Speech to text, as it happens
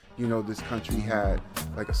this country had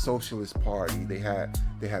like a socialist party, they had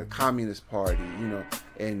a communist party,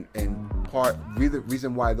 and the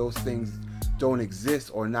reason why those things don't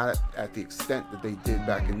exist, or not at the extent that they did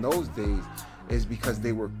back in those days, is because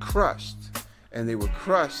they were crushed, and they were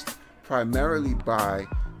crushed primarily by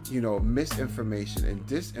misinformation and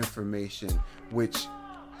disinformation, which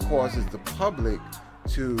causes the public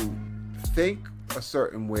to think a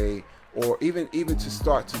certain way, or even to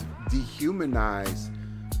start to dehumanize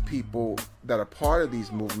people that are part of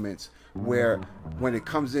these movements, where when it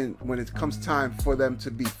comes time for them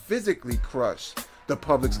to be physically crushed, the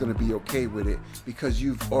public's going to be okay with it, because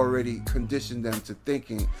you've already conditioned them to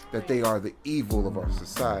thinking that they are the evil of our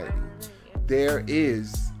society. There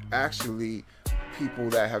is actually people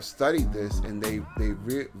that have studied this, and they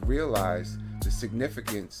realize the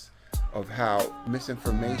significance of how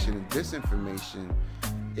misinformation and disinformation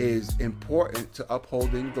is important to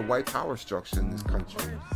upholding the white power structure in this country.